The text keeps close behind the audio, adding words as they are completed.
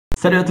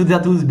Salut à toutes et à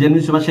tous, bienvenue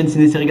sur ma chaîne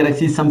Ciné-Série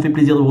Galaxy, ça me fait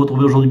plaisir de vous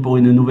retrouver aujourd'hui pour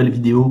une nouvelle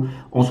vidéo.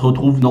 On se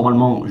retrouve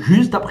normalement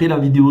juste après la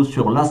vidéo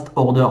sur Last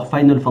Order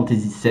Final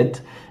Fantasy VII,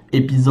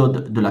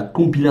 épisode de la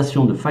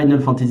compilation de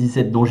Final Fantasy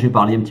VII dont j'ai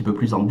parlé un petit peu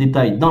plus en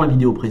détail dans la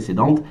vidéo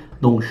précédente.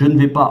 Donc je ne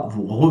vais pas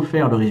vous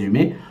refaire le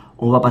résumé,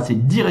 on va passer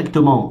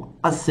directement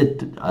à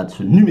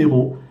ce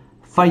numéro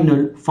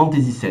Final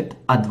Fantasy VII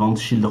Advent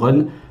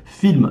Children,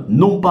 film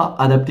non pas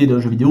adapté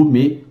d'un jeu vidéo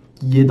mais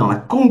qui est dans la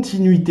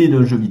continuité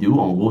d'un jeu vidéo.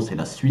 En gros, c'est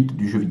la suite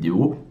du jeu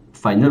vidéo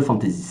Final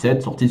Fantasy VII,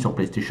 sorti sur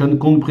PlayStation,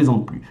 qu'on ne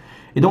présente plus.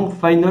 Et donc,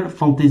 Final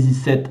Fantasy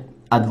VII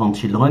Advent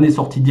Children est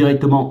sorti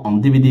directement en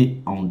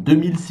DVD en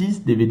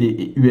 2006, DVD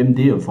et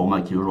UMD, un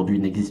format qui aujourd'hui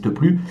n'existe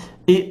plus,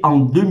 et en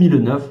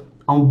 2009,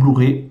 en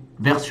Blu-ray,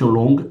 version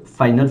longue,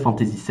 Final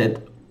Fantasy VII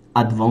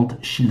Advent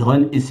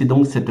Children, et c'est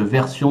donc cette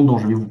version dont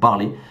je vais vous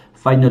parler,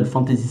 Final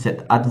Fantasy VII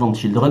Advent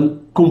Children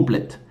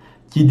complète,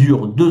 qui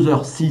dure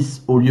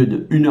 2h06 au lieu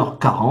de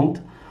 1h40.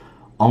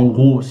 En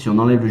gros, si on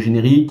enlève le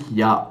générique, il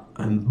y a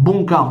un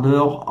bon quart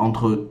d'heure,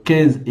 entre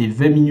 15 et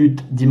 20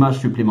 minutes d'images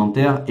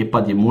supplémentaires, et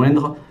pas des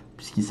moindres,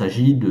 puisqu'il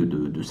s'agit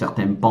de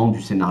certains pans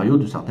du scénario,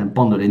 de certains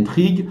pans de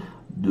l'intrigue,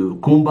 de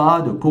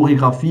combats, de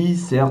chorégraphies,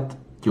 certes,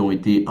 qui ont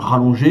été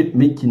rallongés,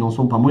 mais qui n'en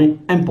sont pas moins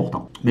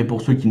importants. Mais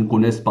pour ceux qui ne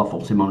connaissent pas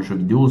forcément le jeu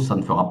vidéo, ça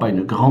ne fera pas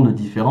une grande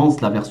différence,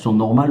 la version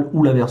normale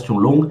ou la version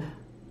longue.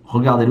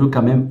 Regardez-le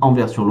quand même en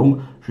version longue.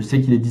 Je sais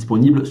qu'il est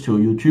disponible sur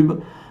YouTube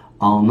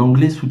en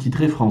anglais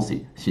sous-titré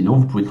français. Sinon,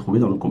 vous pouvez le trouver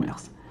dans le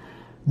commerce.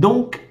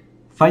 Donc,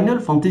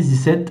 Final Fantasy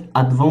VII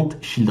Advent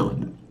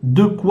Children.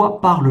 De quoi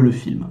parle le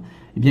film?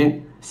 Eh bien,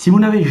 si vous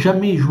n'avez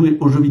jamais joué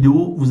aux jeux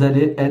vidéo, vous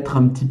allez être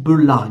un petit peu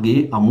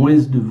largué, à moins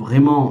de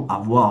vraiment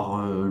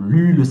avoir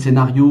lu le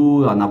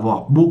scénario, en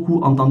avoir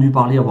beaucoup entendu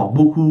parler, avoir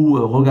beaucoup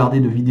regardé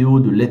de vidéos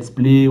de let's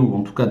play, ou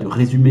en tout cas de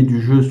résumés du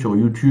jeu sur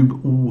YouTube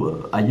ou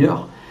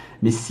ailleurs.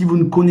 Mais si vous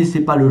ne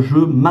connaissez pas le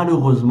jeu,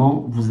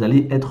 malheureusement, vous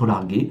allez être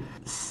largué.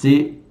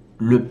 C'est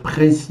le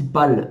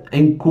principal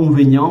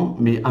inconvénient,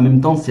 mais en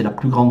même temps, c'est la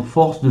plus grande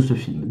force de ce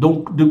film.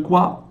 Donc, de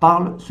quoi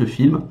parle ce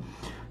film?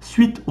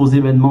 Suite aux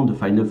événements de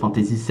Final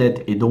Fantasy VII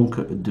et donc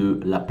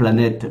de la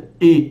planète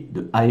et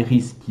de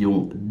Aeris qui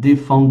ont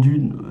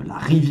défendu la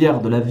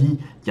rivière de la vie,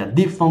 qui a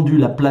défendu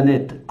la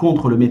planète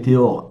contre le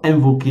météore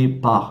invoqué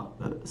par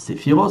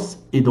Sephiroth,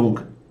 et donc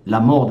la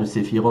mort de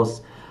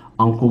Sephiroth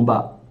en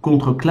combat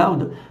contre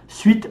Cloud,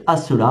 suite à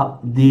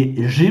cela, des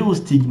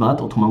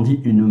géostigmates, autrement dit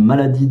une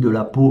maladie de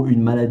la peau,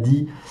 une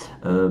maladie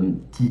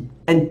qui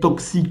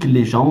intoxique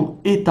les gens,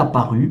 est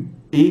apparue,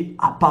 et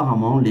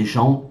apparemment les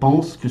gens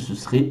pensent que ce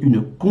serait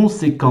une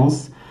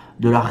conséquence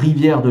de la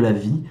rivière de la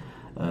vie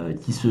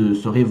qui se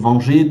serait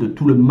vengée de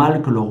tout le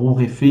mal que leur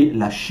aurait fait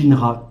la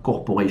Shinra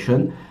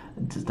Corporation,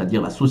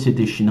 c'est-à-dire la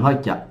société Shinra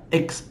qui a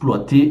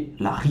exploité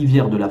la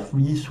rivière de la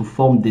vie sous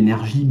forme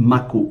d'énergie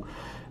Mako.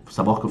 Il faut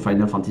savoir que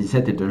Final Fantasy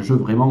VII est un jeu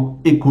vraiment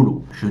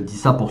écolo. Je dis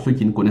ça pour ceux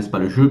qui ne connaissent pas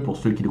le jeu, pour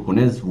ceux qui le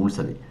connaissent, vous le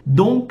savez.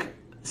 Donc,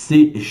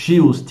 ces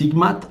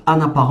géostigmates,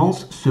 en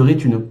apparence, seraient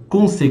une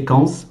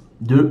conséquence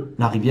de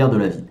la rivière de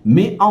la vie.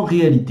 Mais en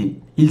réalité,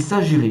 il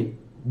s'agirait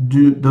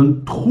d'un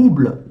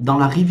trouble dans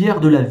la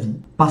rivière de la vie,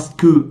 parce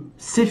que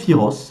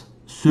Sephiroth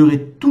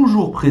serait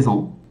toujours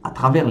présent à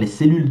travers les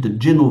cellules de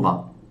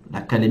Jenova,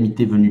 la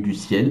calamité venue du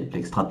ciel,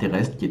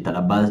 l'extraterrestre qui est à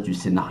la base du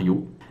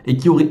scénario, et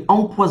qui aurait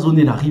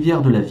empoisonné la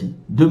rivière de la vie,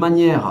 de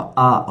manière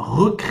à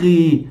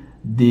recréer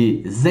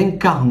des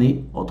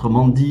incarnés,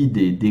 autrement dit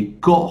des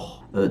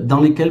corps,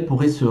 dans lesquels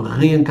pourrait se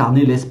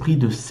réincarner l'esprit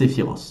de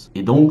Sephiroth.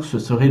 Et donc ce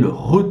serait le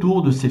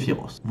retour de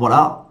Sephiroth.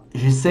 Voilà,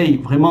 j'essaye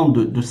vraiment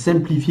de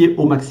simplifier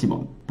au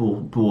maximum,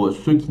 pour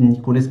ceux qui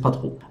n'y connaissent pas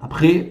trop.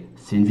 Après,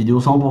 c'est une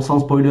vidéo 100%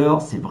 spoiler,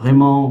 c'est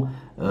vraiment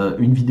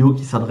une vidéo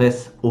qui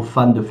s'adresse aux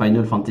fans de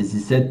Final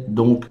Fantasy VII.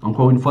 Donc,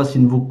 encore une fois, si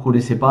vous ne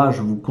connaissez pas,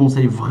 je vous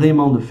conseille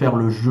vraiment de faire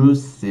le jeu.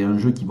 C'est un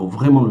jeu qui vaut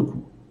vraiment le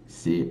coup.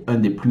 C'est un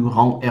des plus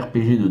grands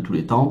RPG de tous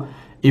les temps.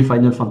 Et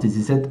Final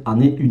Fantasy VII en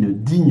est une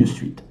digne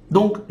suite.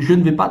 Donc, je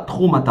ne vais pas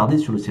trop m'attarder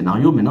sur le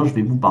scénario. Maintenant, je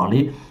vais vous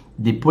parler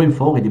des points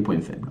forts et des points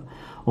faibles.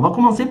 On va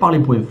commencer par les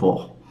points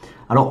forts.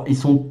 Alors, ils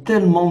sont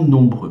tellement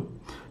nombreux.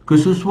 Que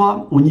ce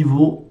soit au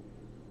niveau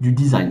du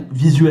design,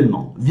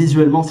 visuellement.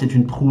 Visuellement, c'est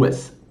une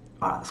prouesse.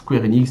 Voilà,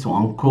 Square Enix ont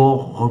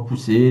encore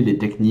repoussé les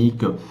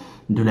techniques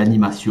de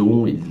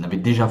l'animation. Ils l'avaient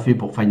déjà fait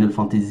pour Final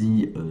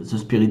Fantasy The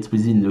Spirits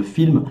Within, le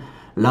film.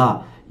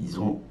 Là,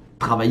 ils ont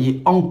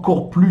travaillé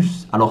encore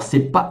plus. Alors, c'est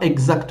pas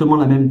exactement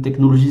la même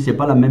technologie, c'est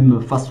pas la même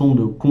façon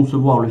de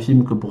concevoir le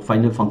film que pour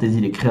Final Fantasy,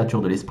 les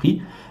créatures de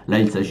l'esprit. Là,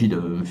 il s'agit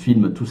d'un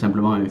film, tout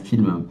simplement un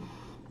film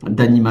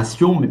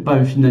d'animation, mais pas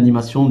un film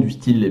d'animation du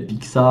style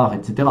Pixar,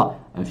 etc.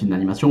 Un film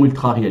d'animation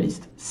ultra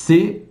réaliste.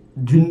 C'est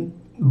d'une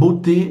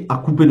beauté à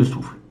couper le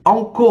souffle.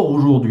 Encore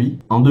aujourd'hui,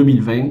 en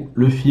 2020,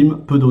 le film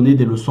peut donner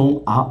des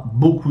leçons à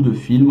beaucoup de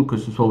films, que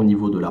ce soit au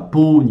niveau de la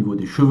peau, au niveau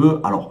des cheveux.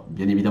 Alors,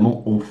 bien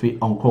évidemment, on fait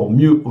encore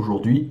mieux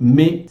aujourd'hui,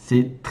 mais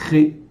c'est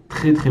très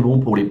très très bon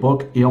pour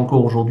l'époque et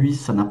encore aujourd'hui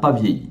ça n'a pas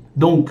vieilli.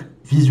 Donc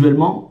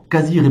visuellement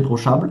quasi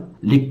irréprochable,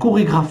 les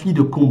chorégraphies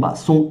de combat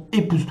sont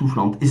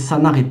époustouflantes et ça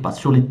n'arrête pas.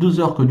 Sur les 2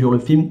 heures que dure le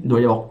film, il doit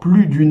y avoir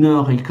plus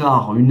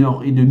d'1h15,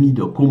 1h30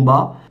 de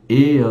combat.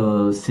 Et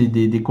c'est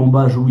des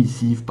combats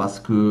jouissifs parce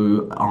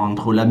que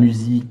entre la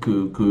musique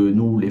que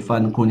nous les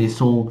fans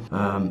connaissons,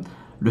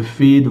 le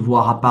fait de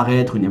voir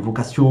apparaître une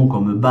invocation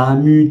comme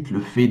Bahamut, le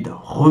fait de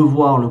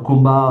revoir le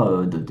combat,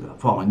 de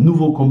voir un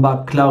nouveau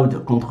combat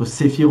Cloud contre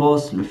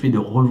Sephiroth, le fait de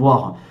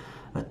revoir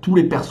tous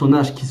les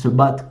personnages qui se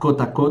battent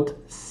côte à côte,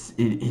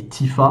 et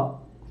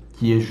Tifa,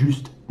 qui est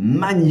juste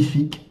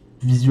magnifique.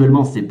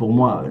 Visuellement, c'est pour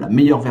moi la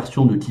meilleure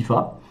version de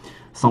Tifa,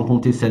 sans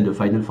compter celle de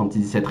Final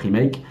Fantasy VII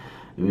Remake.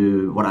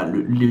 Voilà,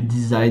 le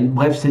design,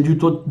 bref, c'est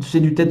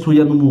du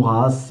Tetsuya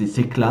Nomura,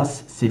 c'est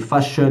classe, c'est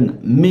fashion,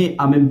 mais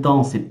en même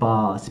temps, c'est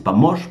pas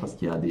moche, parce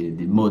qu'il y a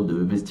des modes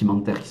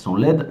vestimentaires qui sont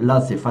LED.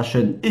 Là, c'est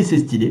fashion et c'est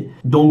stylé.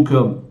 Donc,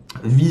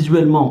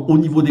 visuellement, au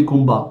niveau des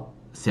combats,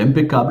 c'est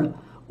impeccable.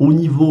 Au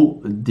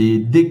niveau des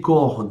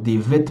décors, des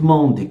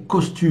vêtements, des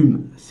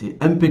costumes, c'est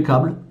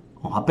impeccable.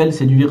 On rappelle,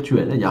 c'est du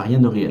virtuel, il n'y a rien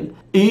de réel.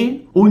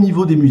 Et au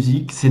niveau des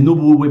musiques, c'est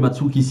Nobuo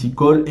Uematsu qui s'y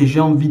colle. Et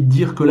j'ai envie de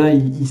dire que là,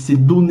 il s'est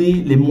donné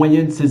les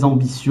moyens de ses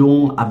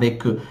ambitions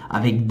avec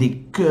des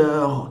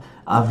chœurs,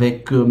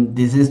 avec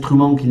des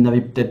instruments qu'il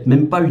n'avait peut-être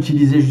même pas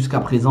utilisés jusqu'à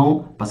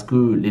présent, parce que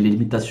les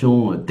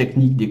limitations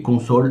techniques des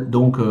consoles.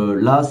 Donc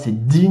là,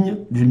 c'est digne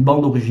d'une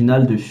bande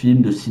originale de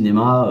film, de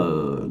cinéma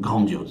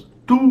grandiose.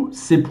 Tous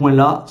ces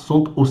points-là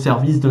sont au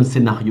service d'un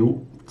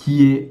scénario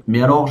qui est,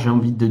 mais alors j'ai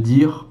envie de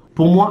dire,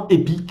 pour moi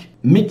épique,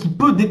 mais qui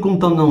peut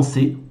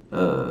décontenancer.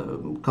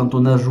 Quand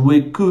on a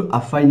joué que à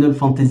Final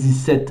Fantasy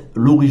VII,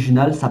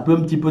 l'original, ça peut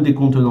un petit peu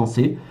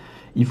décontenancer.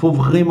 Il faut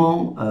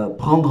vraiment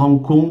prendre en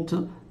compte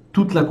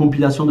toute la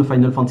compilation de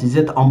Final Fantasy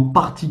VII, en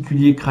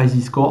particulier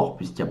Crisis Core,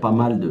 puisqu'il y a pas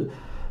mal de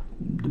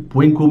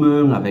points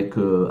communs avec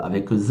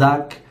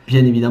Zack.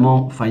 Bien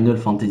évidemment, Final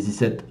Fantasy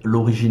VII,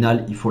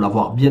 l'original, il faut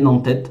l'avoir bien en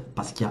tête,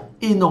 parce qu'il y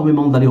a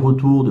énormément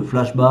d'allers-retours, de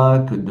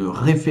flashbacks, de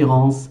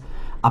références.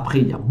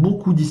 Après, il y a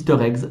beaucoup d'easter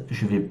eggs,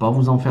 je ne vais pas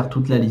vous en faire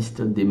toute la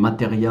liste, des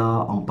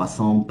matérias en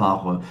passant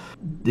par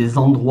des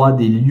endroits,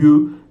 des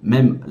lieux,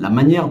 même la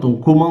manière dont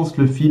commence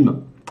le film,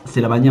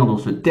 c'est la manière dont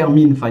se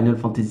termine Final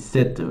Fantasy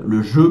VII,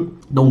 le jeu,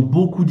 donc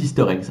beaucoup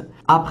d'easter eggs.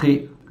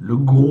 Après, le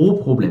gros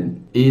problème,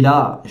 et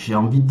là j'ai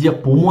envie de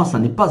dire, pour moi ça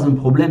n'est pas un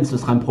problème, ce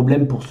sera un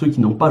problème pour ceux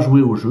qui n'ont pas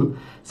joué au jeu,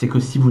 c'est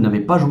que si vous n'avez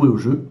pas joué au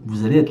jeu,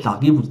 vous allez être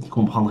largué, vous n'y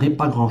comprendrez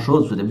pas grand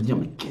chose, vous allez vous dire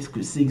mais qu'est-ce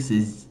que c'est que ces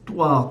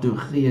histoires de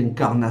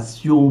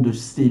réincarnation, de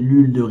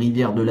cellules, de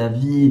rivières de la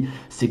vie,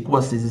 c'est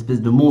quoi ces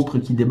espèces de monstres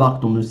qui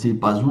débarquent on ne sait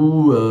pas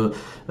où,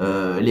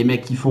 les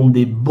mecs qui font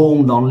des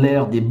bonds dans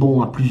l'air, des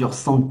bonds à plusieurs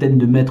centaines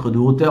de mètres de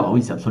hauteur. Ah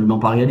oui, c'est absolument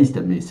pas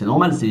réaliste, mais c'est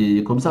normal,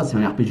 c'est comme ça, c'est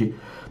un RPG.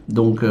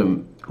 Donc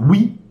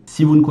oui,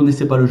 si vous ne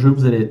connaissez pas le jeu,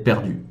 vous allez être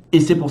perdu. Et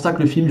c'est pour ça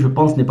que le film, je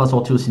pense, n'est pas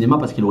sorti au cinéma,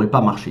 parce qu'il n'aurait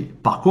pas marché.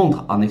 Par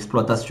contre, en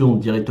exploitation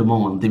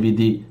directement en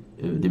DVD,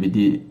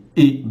 DVD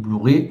et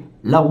Blu-ray,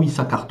 là oui,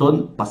 ça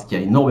cartonne, parce qu'il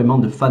y a énormément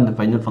de fans de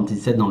Final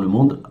Fantasy VII dans le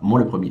monde, moi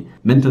le premier.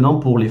 Maintenant,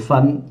 pour les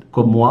fans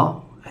comme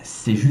moi,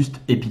 c'est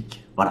juste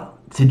épique. Voilà,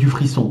 c'est du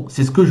frisson,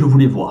 c'est ce que je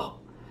voulais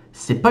voir.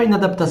 C'est pas une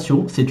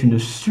adaptation, c'est une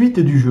suite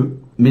du jeu,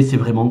 mais c'est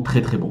vraiment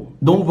très très bon.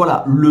 Donc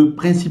voilà, le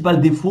principal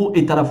défaut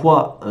est à la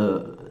fois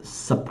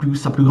sa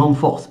plus grande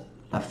force,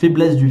 la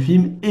faiblesse du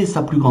film et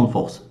sa plus grande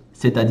force,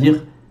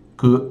 c'est-à-dire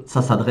que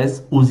ça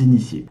s'adresse aux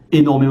initiés.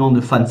 Énormément de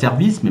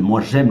fanservice, mais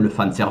moi j'aime le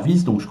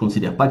fanservice, donc je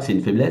considère pas que c'est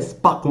une faiblesse.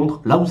 Par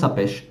contre, là où ça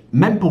pêche,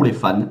 même pour les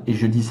fans, et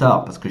je dis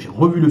ça parce que j'ai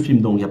revu le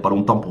film donc il n'y a pas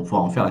longtemps pour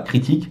pouvoir en faire la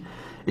critique,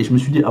 et je me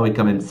suis dit, ah ouais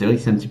quand même, c'est vrai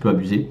que c'est un petit peu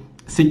abusé,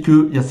 c'est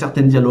qu'il y a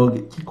certains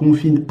dialogues qui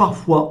confinent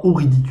parfois au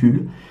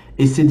ridicule,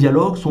 et ces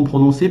dialogues sont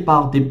prononcés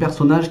par des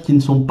personnages qui ne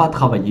sont pas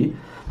travaillés.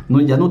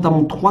 Il y a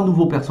notamment 3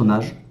 nouveaux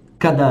personnages,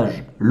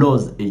 Kadaj,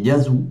 Loz et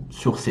Yazoo.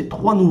 Sur ces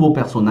 3 nouveaux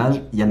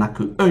personnages, il n'y en a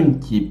que un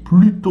qui est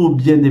plutôt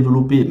bien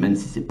développé, même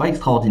si c'est pas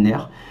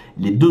extraordinaire.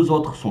 Les 2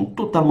 autres sont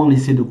totalement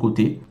laissés de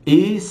côté.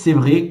 Et c'est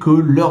vrai que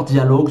leurs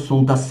dialogues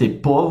sont assez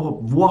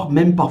pauvres, voire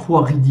même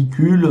parfois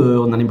ridicules.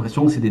 On a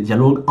l'impression que c'est des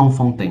dialogues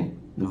enfantins,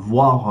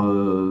 voire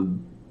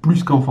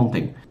plus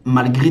qu'enfantins.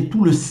 Malgré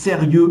tout le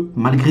sérieux,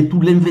 malgré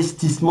tout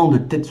l'investissement de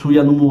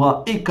Tetsuya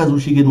Nomura et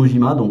Kazushige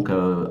Nojima, donc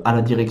à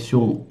la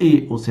direction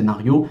et au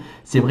scénario,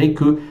 c'est vrai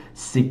que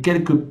ces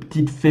quelques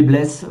petites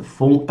faiblesses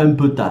font un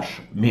peu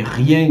tâche, mais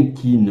rien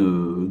qui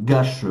ne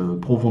gâche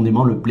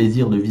profondément le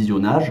plaisir de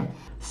visionnage.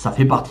 Ça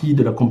fait partie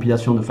de la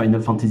compilation de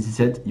Final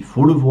Fantasy VII, il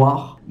faut le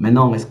voir.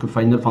 Maintenant, est-ce que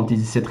Final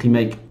Fantasy VII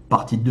Remake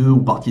partie 2 ou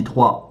partie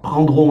 3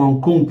 prendront en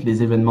compte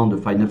les événements de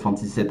Final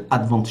Fantasy VII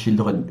Advent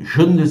Children?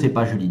 Je ne le sais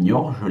pas, je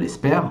l'ignore, je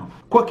l'espère.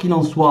 Quoi qu'il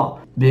en soit,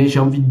 j'ai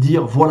envie de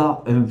dire,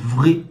 voilà un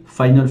vrai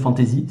Final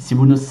Fantasy. Si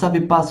vous ne savez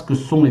pas ce que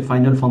sont les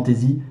Final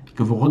Fantasy,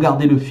 que vous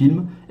regardez le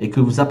film et que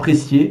vous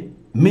appréciez,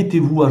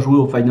 mettez-vous à jouer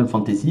au Final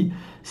Fantasy.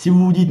 Si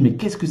vous vous dites, mais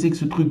qu'est-ce que c'est que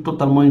ce truc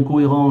totalement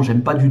incohérent,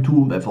 j'aime pas du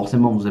tout,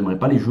 forcément vous n'aimerez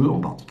pas les jeux, en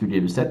particulier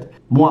le 7.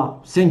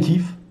 Moi, c'est un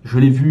kiff, je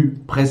l'ai vu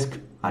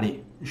presque,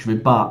 allez, je vais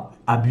pas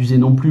abusé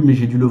non plus, mais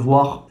j'ai dû le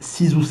voir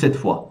 6 ou 7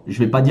 fois. Je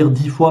vais pas dire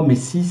 10 fois, mais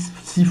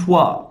 6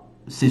 fois,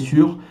 c'est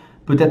sûr.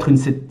 Peut-être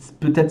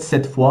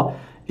 7 fois.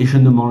 Et je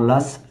ne m'en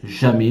lasse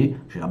jamais.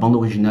 J'ai la bande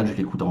originale, je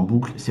l'écoute en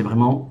boucle. C'est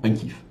vraiment un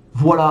kiff.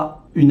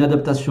 Voilà une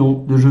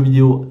adaptation de jeu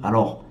vidéo.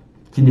 Alors,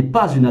 qui n'est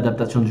pas une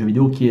adaptation de jeu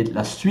vidéo, qui est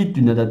la suite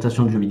d'une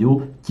adaptation de jeu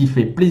vidéo, qui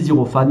fait plaisir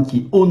aux fans,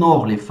 qui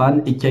honore les fans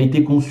et qui a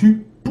été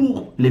conçue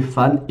pour les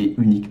fans et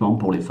uniquement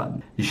pour les fans.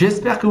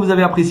 J'espère que vous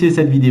avez apprécié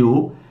cette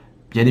vidéo.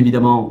 Bien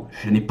évidemment,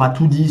 je n'ai pas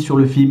tout dit sur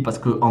le film parce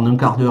qu'en un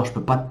quart d'heure, je ne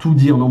peux pas tout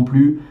dire non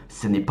plus.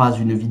 Ce n'est pas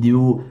une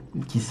vidéo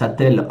qui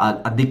s'attelle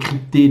à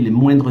décrypter les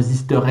moindres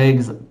easter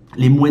eggs,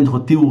 les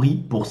moindres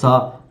théories. Pour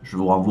ça, je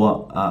vous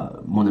renvoie à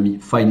mon ami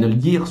Final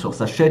Gear sur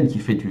sa chaîne qui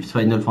fait du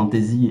Final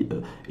Fantasy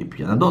et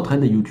puis il y en a d'autres,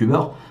 des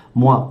youtubeurs.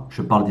 Moi,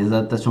 je parle des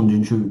adaptations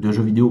de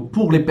jeux vidéo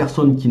pour les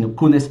personnes qui ne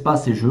connaissent pas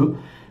ces jeux.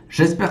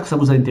 J'espère que ça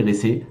vous a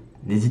intéressé.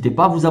 N'hésitez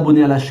pas à vous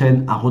abonner à la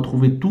chaîne, à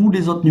retrouver tous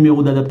les autres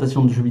numéros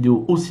d'adaptation de jeux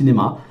vidéo au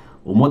cinéma.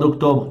 Au mois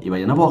d'octobre, il va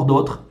y en avoir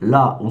d'autres.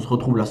 Là, on se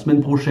retrouve la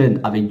semaine prochaine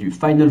avec du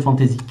Final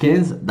Fantasy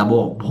XV.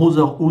 D'abord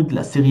Brotherhood,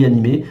 la série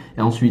animée.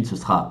 Et ensuite, ce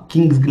sera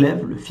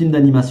Kingsglaive, le film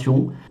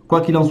d'animation.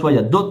 Quoi qu'il en soit, il y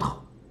a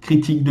d'autres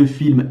critiques de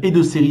films et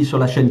de séries sur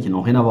la chaîne qui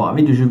n'ont rien à voir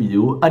avec les jeux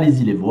vidéo.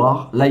 Allez-y les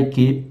voir,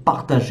 likez,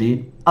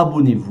 partagez,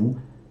 abonnez-vous.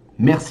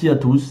 Merci à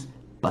tous.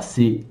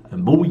 Passez un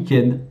bon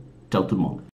week-end. Ciao tout le monde.